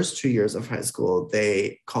for the first 2 years of high school,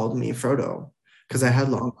 they called me Frodo because I had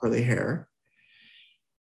long curly hair.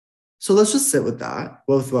 So let's just sit with that,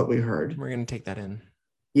 with what we heard. We're going to take that in.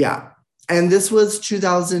 Yeah. And this was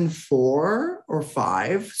 2004 or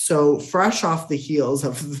 5. So fresh off the heels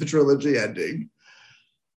of the trilogy ending.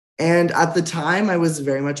 And at the time, I was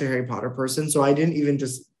very much a Harry Potter person. So I didn't even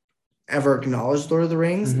just ever acknowledged Lord of the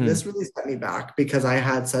Rings, Mm-hmm. this really set me back because I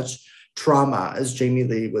had such trauma, as Jamie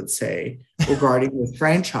Lee would say, regarding the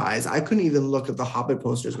franchise. I couldn't even look at the Hobbit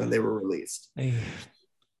posters when they were released.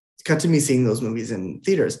 It's cut to me seeing those movies in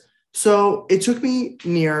theaters. So it took me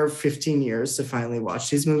near 15 years to finally watch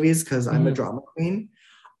these movies because I'm a Mm-hmm. drama queen.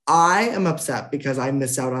 I am upset because I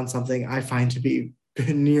missed out on something I find to be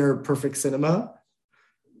near perfect cinema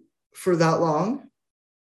for that long.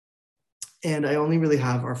 And I only really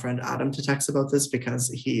have our friend Adam to text about this because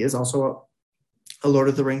he is also a Lord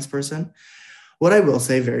of the Rings person. What I will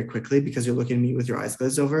say very quickly, because you're looking at me with your eyes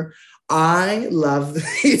glazed over, I love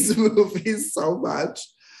these movies so much.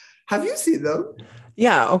 Have you seen them?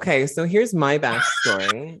 Yeah. Okay. So here's my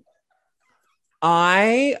backstory.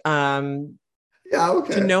 I Yeah, To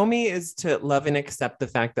okay. know me is to love and accept the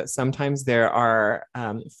fact that sometimes there are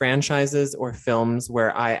franchises or films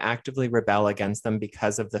where I actively rebel against them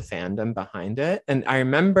because of the fandom behind it. And I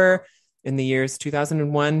remember in the years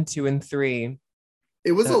 2001, 2, and 3,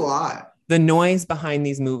 It was a the lot. the noise behind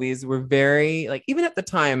these movies were very like even at the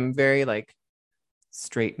time very like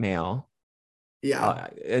straight male, Yeah.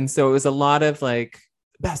 and so it was a lot of like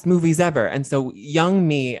best movies ever, and so young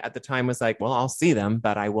me at the time was like, well, I'll see them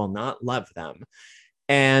but I will not love them.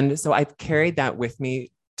 And so I've carried that with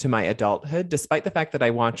me to my adulthood, despite the fact that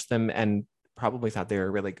I watched them and probably thought they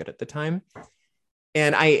were really good at the time.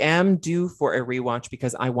 And I am due for a rewatch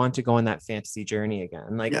because I want to go on that fantasy journey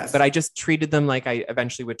again. Like, but Yes. I just treated them like I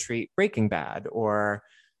eventually would treat Breaking Bad or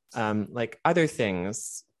like other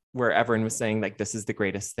things where everyone was saying like this is the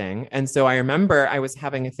greatest thing. And so I remember I was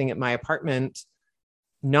having a thing at my apartment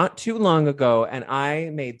not too long ago, and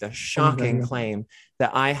I made the Oh my God, shocking yeah. claim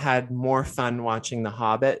that I had more fun watching the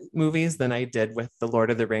Hobbit movies than I did with the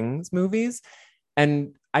Lord of the Rings movies.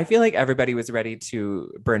 And I feel like everybody was ready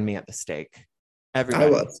to burn me at the stake. I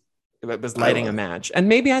Everybody was. was I lighting a was. match. And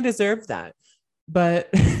maybe I deserved that. But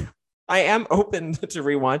I am open to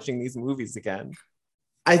rewatching these movies again.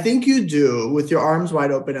 I think you do with your arms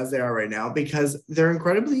wide open as they are right now because they're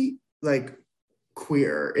incredibly like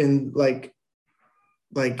queer in I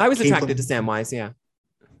like was attracted to Caitlin. Samwise, yeah.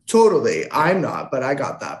 Totally. Yeah. I'm not, but I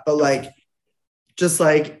got that. But Okay. like just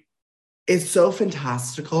like it's so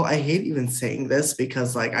fantastical. I hate even saying this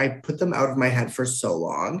because like I put them out of my head for so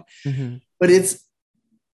long, Mm-hmm. but it's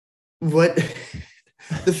what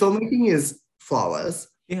the filmmaking is flawless.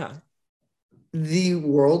 Yeah. The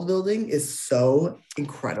world building is so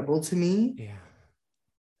incredible to me. Yeah.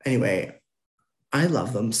 Anyway, I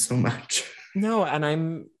love them so much. No, and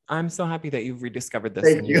I'm so happy that you've rediscovered this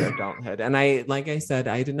Thank in your you. adulthood. And I, like I said,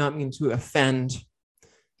 I did not mean to offend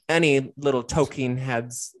any little Tolkien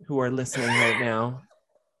heads who are listening right now,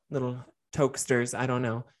 little tokesters. I don't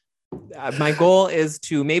know. My goal is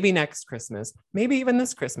to maybe next Christmas, maybe even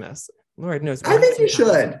this Christmas. Lord knows we I have think some you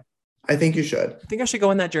time. should. I think you should. I think I should go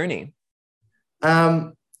on that journey.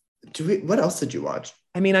 Um, do we what else did you watch?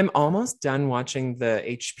 I mean, I'm almost done watching the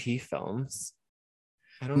HP films.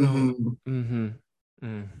 I don't know. Mm-hmm. Mm-hmm.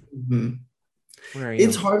 Mm. Mm-hmm. Where are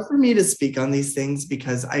It's you? hard for me to speak on these things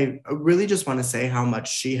because I really just want to say how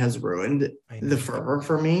much she has ruined I the know. fervor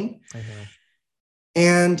for me. I know.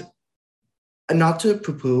 And not to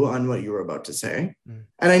poo poo on what you were about to say. Mm.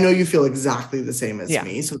 And I know you feel exactly the same as Yeah.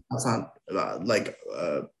 me. So that's not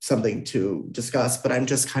something to discuss, but I'm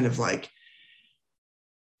just kind of like,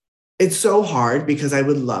 it's so hard because I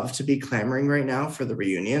would love to be clamoring right now for the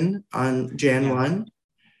reunion on Jan Yeah. 1.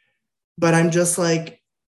 But I'm just like,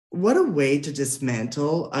 what a way to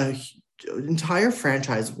dismantle a entire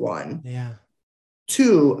franchise. One, Yeah.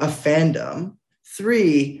 two, a fandom,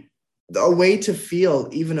 three, a way to feel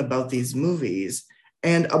even about these movies.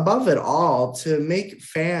 And above it all, to make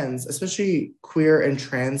fans, especially queer and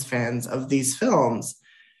trans fans of these films,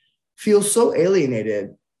 feel so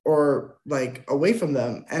alienated or like away from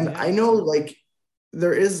them. And Yeah. I know like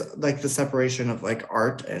there is like the separation of like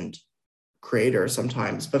art and creator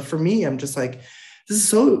sometimes, but for me, I'm just like, this is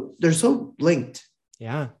so, they're so linked.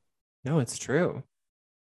 Yeah. No, it's true.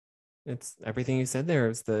 It's everything you said there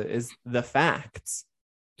is the facts.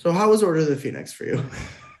 So how was Order of the Phoenix for you?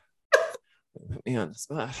 Put me on the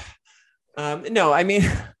spot. No, I mean,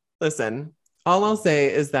 listen, all I'll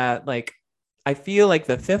say is that like I feel like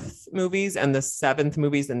the fifth movies and the seventh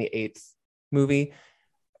movies and the eighth movie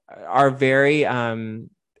are very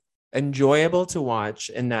enjoyable to watch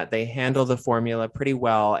in that they handle the formula pretty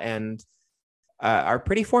well and are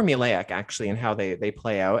pretty formulaic actually in how they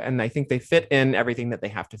play out. And I think they fit in everything that they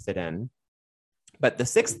have to fit in. But the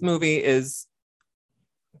sixth movie is,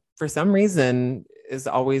 for some reason, is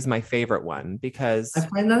always my favorite one I because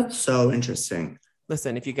find that so interesting.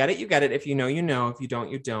 Listen, if you get it, you get it. If you know, you know. If you don't,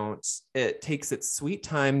 you don't. It takes its sweet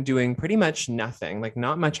time doing pretty much nothing. Like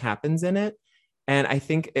not much happens in it. And I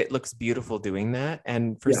think it looks beautiful doing that.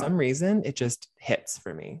 And for Yeah. some reason, it just hits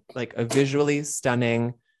for me. Like a visually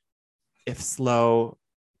stunning, if slow,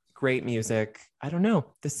 great music. I don't know.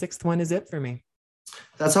 The sixth one is it for me.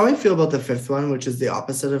 That's how I feel about the fifth one, which is the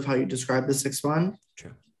opposite of how you describe the sixth one.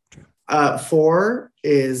 True. True. Four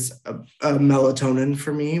is a melatonin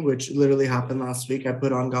for me, which literally happened last week. I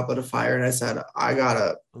put on Goblet of Fire and I said, I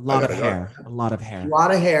gotta A lot of go. hair. A lot of hair. A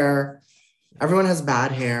lot of hair. Everyone has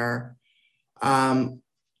bad hair.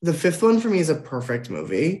 The fifth one for me is a perfect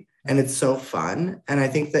movie and it's so fun. And I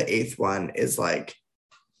think the eighth one is like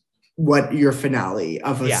what your finale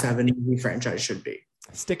of a Yeah. 7 movie franchise should be.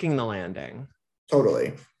 Sticking the landing.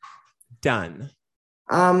 Totally. Done.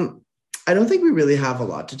 I don't think we really have a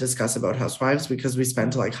lot to discuss about Housewives because we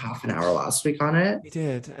spent like half an hour last week on it. We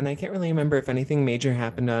did. And I can't really remember if anything major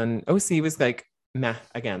happened on OC was like meh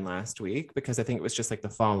again last week because I think it was just like the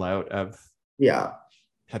fallout of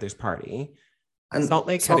Heather's party. And Salt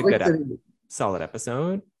Lake had a good solid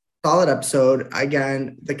episode. Solid episode.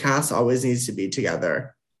 Again, the cast always needs to be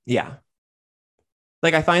together. Yeah.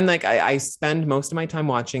 Like I find like I spend most of my time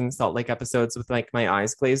watching Salt Lake episodes with like my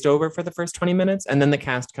eyes glazed over for the first 20 minutes. And then the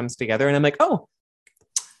cast comes together and I'm like, oh,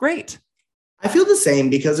 great. I feel the same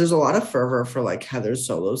because there's a lot of fervor for like Heather's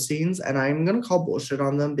solo scenes. And I'm going to call bullshit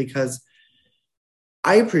on them because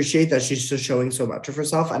I appreciate that she's just showing so much of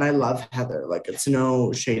herself. And I love Heather. Like it's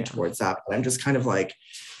no shade towards that. But I'm just kind of like,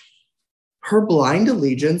 her blind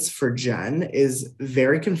allegiance for Jen is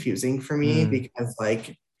very confusing for me because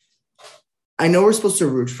like, I know we're supposed to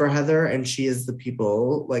root for Heather and she is the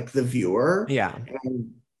people, like the viewer. Yeah.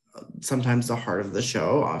 And sometimes the heart of the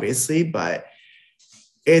show, obviously, but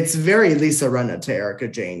it's very Lisa Rinna to Erica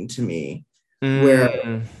Jane to me,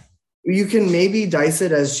 where you can maybe dice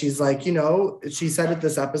it as she's like, you know, she said at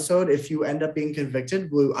this episode, if you end up being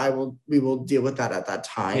convicted, we will deal with that at that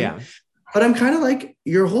time. Yeah. But I'm kind of like,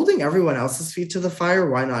 you're holding everyone else's feet to the fire.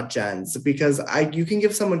 Why not Jen's? Because you can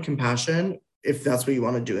give someone compassion if that's what you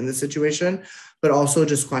want to do in this situation, but also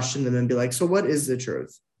just question them and be like, so what is the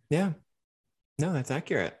truth? Yeah. No, that's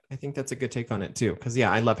accurate. I think that's a good take on it too. Cause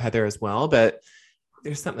yeah, I love Heather as well, but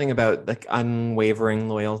there's something about like unwavering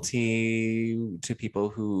loyalty to people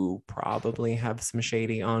who probably have some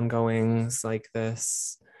shady ongoings like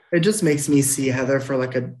this. It just makes me see Heather for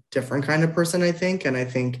like a different kind of person, I think. And I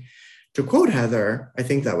think to quote Heather, I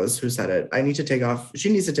think that was who said it.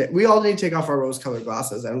 We all need to take off our rose colored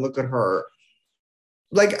glasses and look at her.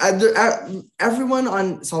 Like everyone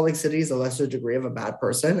on Salt Lake City is a lesser degree of a bad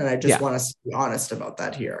person. And I just want us to be honest about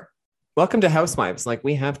that here. Welcome to Housewives. Like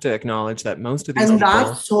we have to acknowledge that most of these and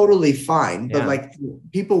that's totally fine. But like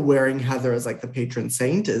people wearing Heather as like the patron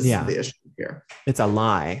saint is the issue here. It's a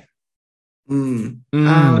lie.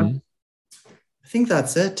 I think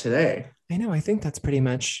that's it today. I know. I think that's pretty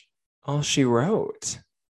much all she wrote.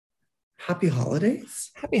 Happy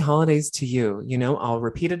holidays. Happy holidays to you. You know, I'll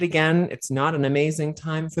repeat it again. It's not an amazing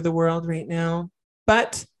time for the world right now,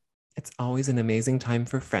 but it's always an amazing time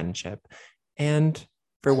for friendship and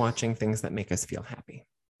for watching things that make us feel happy.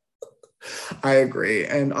 I agree.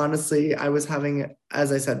 And honestly, I was having,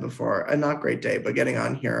 as I said before, a not great day, but getting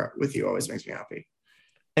on here with you always makes me happy.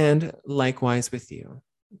 And likewise with you.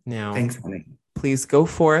 Now, thanks, honey. Please go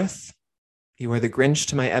forth. You are the Grinch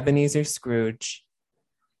to my Ebenezer Scrooge.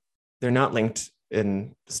 They're not linked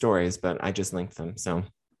in stories, but I just linked them. So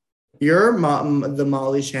you're the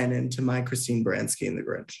Molly Shannon to my Christine Baranski and the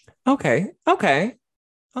Grinch. Okay.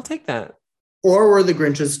 I'll take that. Or we're the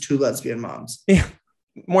Grinch's two lesbian moms. Yeah.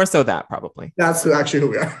 More so that probably. That's actually who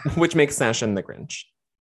we are. Which makes Sasha and the Grinch.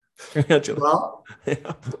 Well,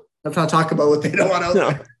 let's not talk about what they don't want out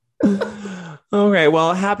there. Okay.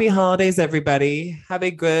 Well, happy holidays, everybody. Have a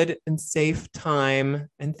good and safe time.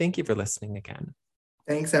 And thank you for listening again.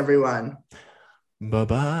 Thanks, everyone.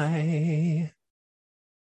 Bye-bye.